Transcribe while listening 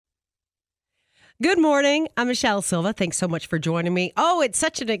Good morning. I'm Michelle Silva. Thanks so much for joining me. Oh, it's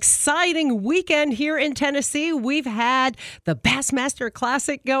such an exciting weekend here in Tennessee. We've had the Bassmaster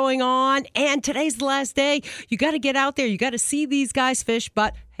Classic going on, and today's the last day. You got to get out there. You got to see these guys fish,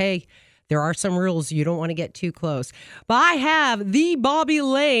 but hey, there are some rules. You don't want to get too close. But I have the Bobby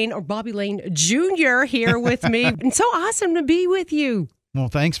Lane Jr. here with me. And so awesome to be with you. Well,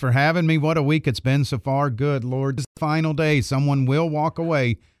 thanks for having me. What a week it's been so far. Good Lord. This is the final day. Someone will walk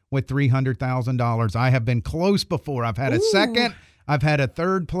away with $300,000. I have been close before. I've had a second, I've had a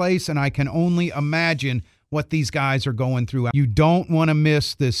third place, and I can only imagine what these guys are going through. You don't want to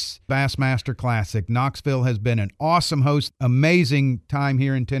miss this Bassmaster Classic. Knoxville has been an awesome host, amazing time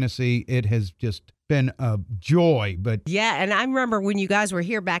here in Tennessee. It has just been a joy. But yeah, and I remember when you guys were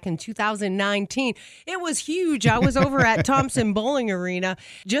here back in 2019, it was huge. I was over at Thompson Bowling Arena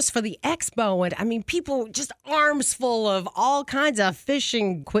just for the expo, and I mean, people just arms full of all kinds of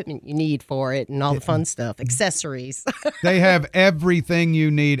fishing equipment you need for it and all the fun stuff, accessories. They have everything you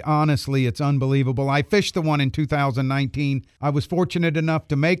need. Honestly, it's unbelievable. I fished the one in 2019. I was fortunate enough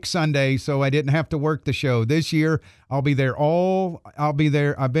to make Sunday, so I didn't have to work the show. This year, I'll be there. I've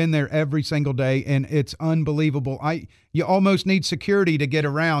been there every single day, and it's unbelievable. You almost need security to get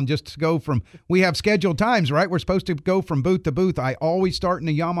around just to go from, we have scheduled times, right? We're supposed to go from booth to booth. I always start in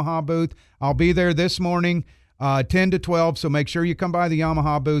the Yamaha booth. I'll be there this morning, 10 to 12, so make sure you come by the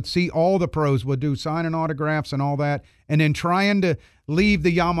Yamaha booth, see all the pros. We'll do signing autographs and all that, and then trying to leave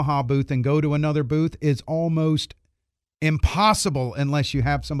the Yamaha booth and go to another booth is almost impossible unless you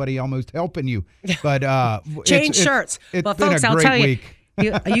have somebody almost helping you. But change shirts. It's well, been folks, a I'll great tell you. week.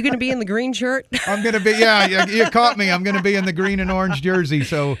 Are you going to be in the green shirt? I'm going to be, yeah, you caught me. I'm going to be in the green and orange jersey.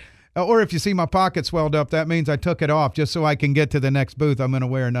 So, or if you see my pocket swelled up, that means I took it off just so I can get to the next booth. I'm going to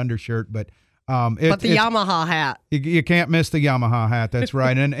wear an undershirt, but the Yamaha hat. You can't miss the Yamaha hat. That's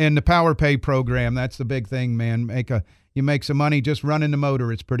right. And the Power Pay program, that's the big thing, man. You make some money just running the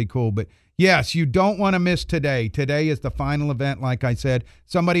motor. It's pretty cool. But yes, you don't want to miss today. Today is the final event. Like I said,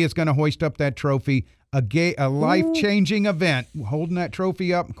 somebody is going to hoist up that trophy, a life-changing event, holding that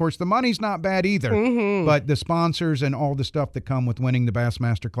trophy up. Of course, the money's not bad either, but the sponsors and all the stuff that come with winning the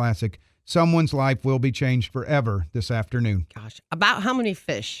Bassmaster Classic, someone's life will be changed forever this afternoon. Gosh, about how many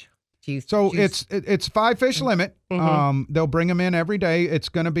fish? It's 5 fish limit. They'll bring them in every day. It's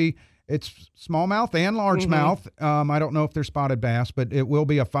smallmouth and largemouth. I don't know if they're spotted bass, but it will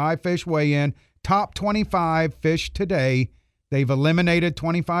be a 5-fish weigh-in. Top 25 fish today. They've eliminated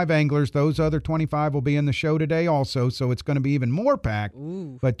 25 anglers. Those other 25 will be in the show today also, so it's going to be even more packed.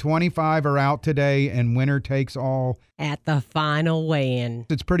 But 25 are out today, and winner takes all. At the final weigh-in.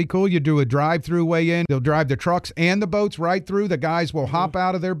 It's pretty cool. You do a drive-through weigh-in. They'll drive the trucks and the boats right through. The guys will hop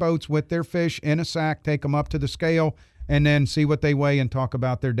out of their boats with their fish in a sack, take them up to the scale, and then see what they weigh and talk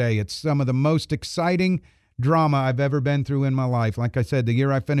about their day. It's some of the most exciting drama I've ever been through in my life. Like I said, the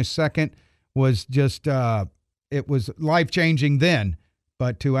year I finished second was just it was life-changing then,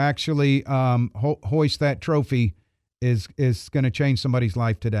 but to actually hoist that trophy is going to change somebody's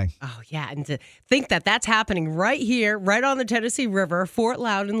life today. Oh, yeah, and to think that that's happening right here, right on the Tennessee River, Fort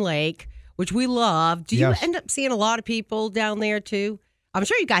Loudon Lake, which we love. Do you end up seeing a lot of people down there, too? I'm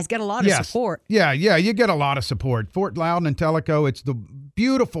sure you guys get a lot of support. Yeah, you get a lot of support. Fort Loudon and Tellico, it's the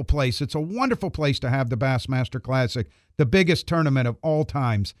beautiful place. It's a wonderful place to have the Bassmaster Classic, the biggest tournament of all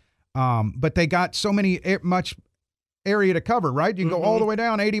times. But they got so much area to cover, right? You can go all the way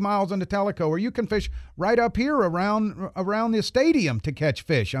down 80 miles into Tellico, or you can fish right up here around the stadium to catch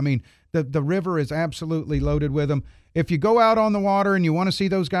fish. I mean, the river is absolutely loaded with them. If you go out on the water and you want to see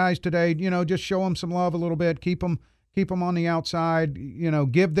those guys today, just show them some love a little bit. Keep them on the outside.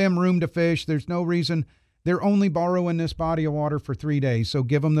 Give them room to fish. There's no reason. They're only borrowing this body of water for 3 days, so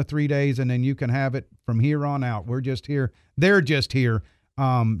give them the 3 days, and then you can have it from here on out. We're just here. They're just here.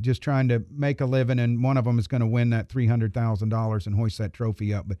 Just trying to make a living, and one of them is going to win that $300,000 and hoist that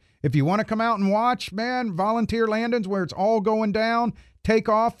trophy up. But if you want to come out and watch, man, volunteer landings where it's all going down, take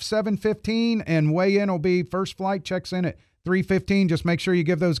off 7:15, and weigh in will be first flight checks in at 3:15. Just make sure you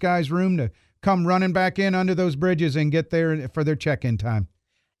give those guys room to come running back in under those bridges and get there for their check-in time.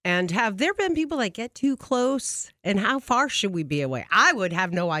 And have there been people that get too close? And how far should we be away? I would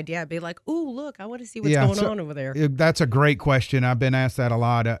have no idea. I'd be like, ooh, look, I want to see what's going on over there. That's a great question. I've been asked that a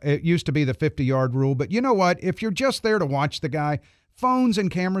lot. It used to be the 50-yard rule. But you know what? If you're just there to watch the guy, phones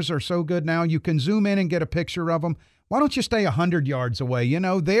and cameras are so good now. You can zoom in and get a picture of them. Why don't you stay 100 yards away?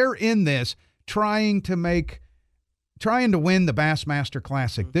 They're in this trying to win the Bassmaster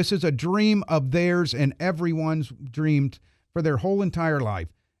Classic. This is a dream of theirs and everyone's dreamed for their whole entire life.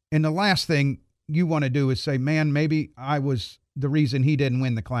 And the last thing you want to do is say, man, maybe I was the reason he didn't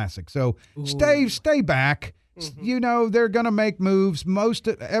win the Classic. So stay back. Mm-hmm. You know, they're going to make moves.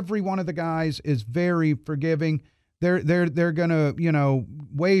 Every one of the guys is very forgiving. They're going to, you know,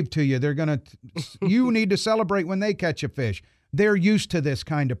 wave to you. They're going to, you need to celebrate when they catch a fish. They're used to this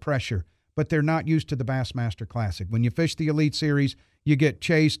kind of pressure, but they're not used to the Bassmaster Classic. When you fish the Elite Series, you get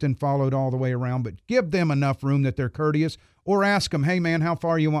chased and followed all the way around, but give them enough room that they're courteous, or ask them, hey man, how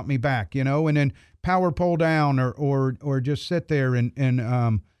far you want me back, you know, and then power pull down or just sit there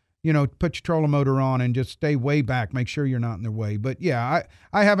and you know, put your trolling motor on and just stay way back. Make sure you're not in their way. But yeah,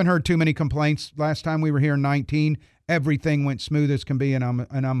 I haven't heard too many complaints. Last time we were here in 19, everything went smooth as can be, and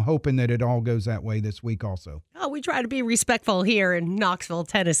I'm hoping that it all goes that way this week also. Oh, we try to be respectful here in Knoxville,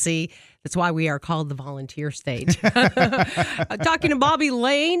 Tennessee. That's why we are called the Volunteer State. I'm talking to Bobby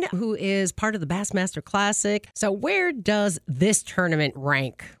Lane, who is part of the Bassmaster Classic. So where does this tournament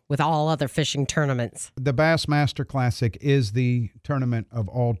rank with all other fishing tournaments? The Bassmaster Classic is the tournament of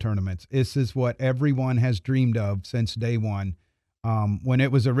all tournaments. This is what everyone has dreamed of since day one, when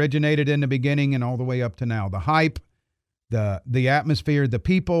it was originated in the beginning and all the way up to now. The hype, the atmosphere, the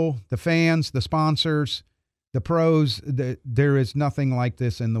people, the fans, the sponsors, the pros, there is nothing like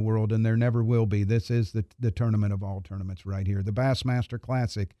this in the world, and there never will be. This is the tournament of all tournaments right here. The Bassmaster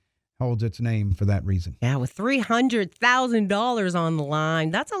Classic holds its name for that reason. Yeah, with $300,000 on the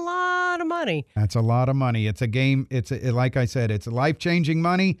line, that's a lot of money. That's a lot of money. It's a game. Like I said, it's a life-changing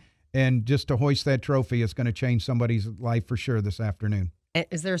money, and just to hoist that trophy is going to change somebody's life for sure this afternoon.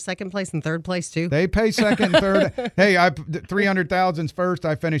 Is there a second place and third place too? They pay second and third. Hey, $300,000's first.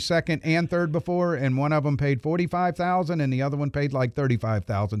 I finished second and third before, and one of them paid $45,000, and the other one paid like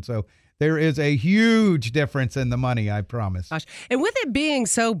 $35,000. So there is a huge difference in the money, I promise. Gosh. And with it being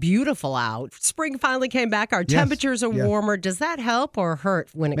so beautiful out, spring finally came back. Our temperatures are warmer. Does that help or hurt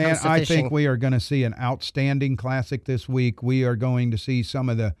when it comes to fishing? I think we are going to see an outstanding Classic this week. We are going to see some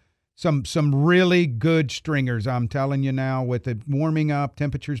really good stringers. I'm telling you now, with it warming up,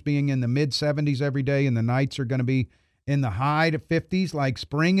 temperatures being in the mid-70s every day, and the nights are going to be in the high to 50s. Like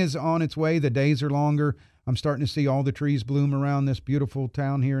spring is on its way. The days are longer. I'm starting to see all the trees bloom around this beautiful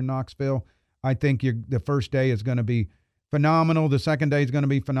town here in Knoxville. I think the first day is going to be phenomenal. The second day is going to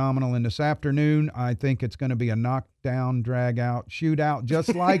be phenomenal. And this afternoon, I think it's going to be a knockdown, drag-out, shootout,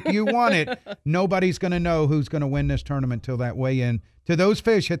 just like you want it. Nobody's going to know who's going to win this tournament till that weigh-in. To those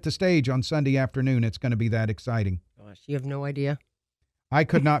fish hit the stage on Sunday afternoon, it's going to be that exciting. Gosh, you have no idea. I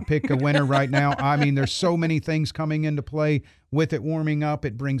could not pick a winner right now. I mean, there's so many things coming into play. With it warming up,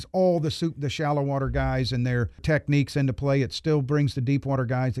 it brings all the shallow water guys and their techniques into play. It still brings the deep water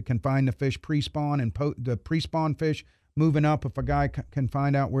guys that can find the fish pre-spawn and the pre-spawn fish moving up. If a guy can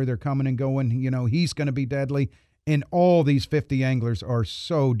find out where they're coming and going, you know, he's going to be deadly. And all these 50 anglers are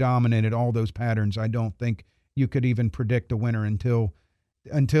so dominant at all those patterns. I don't think you could even predict a winner until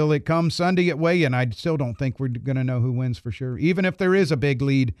it comes Sunday at weigh-in. I still don't think we're going to know who wins for sure. Even if there is a big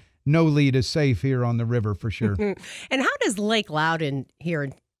lead, no lead is safe here on the river for sure. And how does Lake Loudon here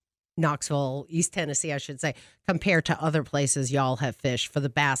in Knoxville, East Tennessee, I should say, compare to other places y'all have fished for the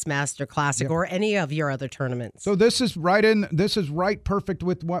Bassmaster Classic or any of your other tournaments? So this is right perfect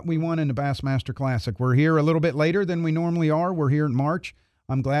with what we want in the Bassmaster Classic. We're here a little bit later than we normally are. We're here in March.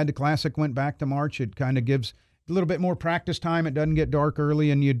 I'm glad the Classic went back to March. It kind of gives a little bit more practice time. It doesn't get dark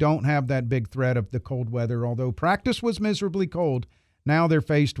early, and you don't have that big threat of the cold weather. Although practice was miserably cold, now they're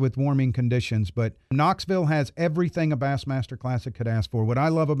faced with warming conditions. But Knoxville has everything a Bassmaster Classic could ask for. What I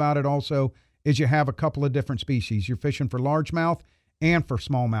love about it also is you have a couple of different species. You're fishing for largemouth and for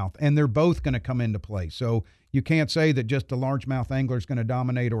smallmouth, and they're both going to come into play. So you can't say that just a largemouth angler is going to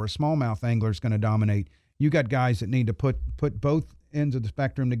dominate or a smallmouth angler is going to dominate. You got guys that need to put both ends of the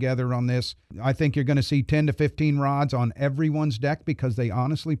spectrum together on this. I think you're going to see 10 to 15 rods on everyone's deck because they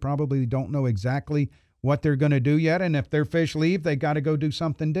honestly probably don't know exactly what they're going to do yet. And if their fish leave, they got to go do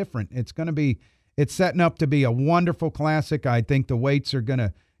something different. It's setting up to be a wonderful Classic. I think the weights are going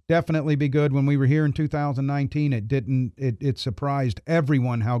to definitely be good. When we were here in 2019, it surprised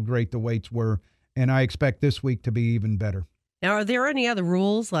everyone how great the weights were. And I expect this week to be even better. Now, are there any other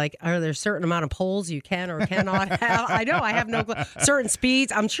rules? Like, are there a certain amount of poles you can or cannot have? I know I have no clue. Certain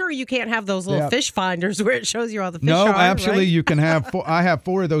speeds. I'm sure you can't have those little fish finders where it shows you all the fish are. No, actually, right? You can have I have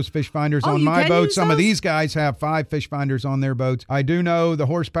 4 of those fish finders on my boat. Some of these guys have 5 fish finders on their boats. I do know the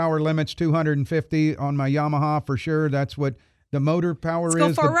horsepower limit's 250 on my Yamaha for sure. That's what the motor power is.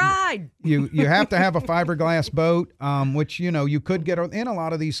 Let's go for a ride. You have to have a fiberglass boat, which, you know, you could get in a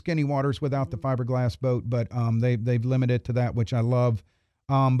lot of these skinny waters without the fiberglass boat, but they've limited to that, which I love.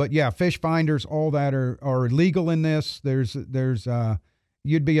 But yeah, fish finders, all that are legal in this.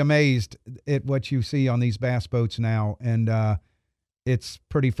 you'd be amazed at what you see on these bass boats now. And it's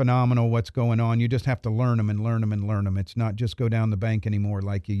pretty phenomenal what's going on. You just have to learn them and learn them and learn them. It's not just go down the bank anymore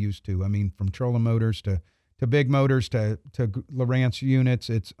like you used to. I mean, from trolling motors to big motors to Lowrance units,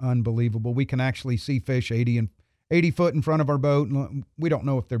 it's unbelievable. We can actually see fish 80 foot in front of our boat. We don't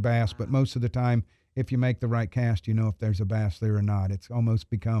know if they're bass, but most of the time, if you make the right cast, you know if there's a bass there or not. It's almost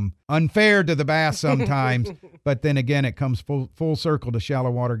become unfair to the bass sometimes. But then again, it comes full circle to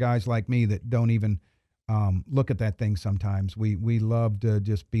shallow water guys like me that don't even look at that thing sometimes. We love to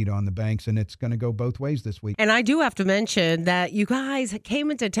just beat on the banks, and it's going to go both ways this week. And I do have to mention that you guys came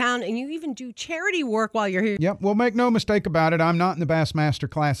into town and you even do charity work while you're here. Yep. Well, make no mistake about it. I'm not in the Bassmaster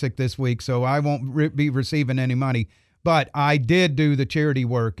Classic this week, so I won't be receiving any money. But I did do the charity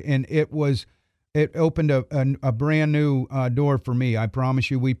work, and it opened a brand new door for me. I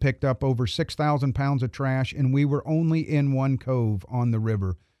promise you, we picked up over 6,000 pounds of trash, and we were only in one cove on the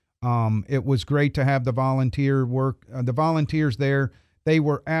river. It was great to have the volunteer work. The volunteers there, they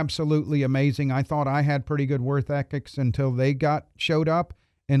were absolutely amazing. I thought I had pretty good work ethics until they showed up.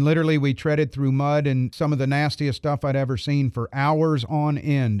 And literally we treaded through mud and some of the nastiest stuff I'd ever seen for hours on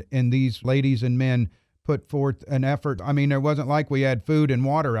end. And these ladies and men put forth an effort. I mean, it wasn't like we had food and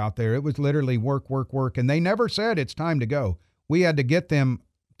water out there. It was literally work, work, work. And they never said it's time to go. We had to get them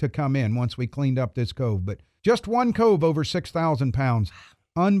to come in once we cleaned up this cove. But just one cove over 6,000 pounds.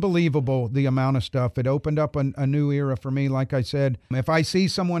 Unbelievable, the amount of stuff. It opened up a new era for me. Like I said, if I see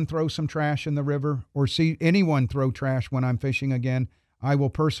someone throw some trash in the river or see anyone throw trash when I'm fishing again, I will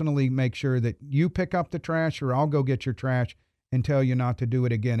personally make sure that you pick up the trash or I'll go get your trash and tell you not to do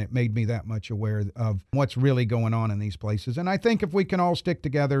it again. It made me that much aware of what's really going on in these places. And I think if we can all stick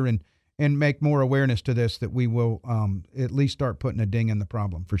together and make more awareness to this, that we will at least start putting a ding in the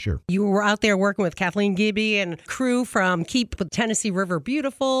problem for sure. You were out there working with Kathleen Gibby and crew from Keep the Tennessee River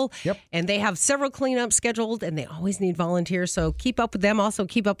Beautiful. Yep. And they have several cleanups scheduled, and they always need volunteers. So keep up with them. Also,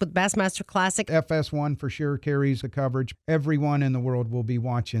 keep up with Bassmaster Classic. FS1 for sure carries the coverage. Everyone in the world will be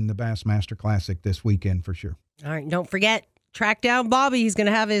watching the Bassmaster Classic this weekend for sure. All right. Don't forget. Track down Bobby. He's going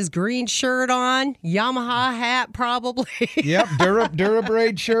to have his green shirt on, Yamaha hat probably. Yep,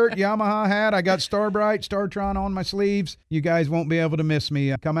 Durabraid shirt, Yamaha hat. I got Starbright, Startron on my sleeves. You guys won't be able to miss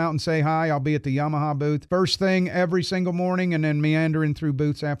me. Come out and say hi. I'll be at the Yamaha booth first thing every single morning and then meandering through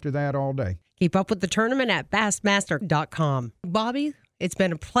booths after that all day. Keep up with the tournament at Bassmaster.com. Bobby, it's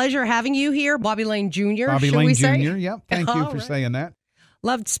been a pleasure having you here. Bobby Lane Jr. Bobby Lane Jr., yep. Thank you for saying that.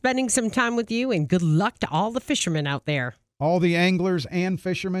 Loved spending some time with you, and good luck to all the fishermen out there. All the anglers and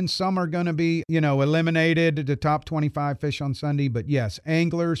fishermen, some are going to be, eliminated, the top 25 fish on Sunday. But yes,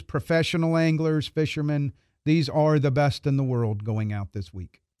 anglers, professional anglers, fishermen, these are the best in the world going out this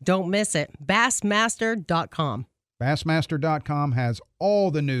week. Don't miss it. Bassmaster.com. Bassmaster.com has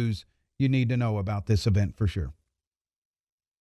all the news you need to know about this event for sure.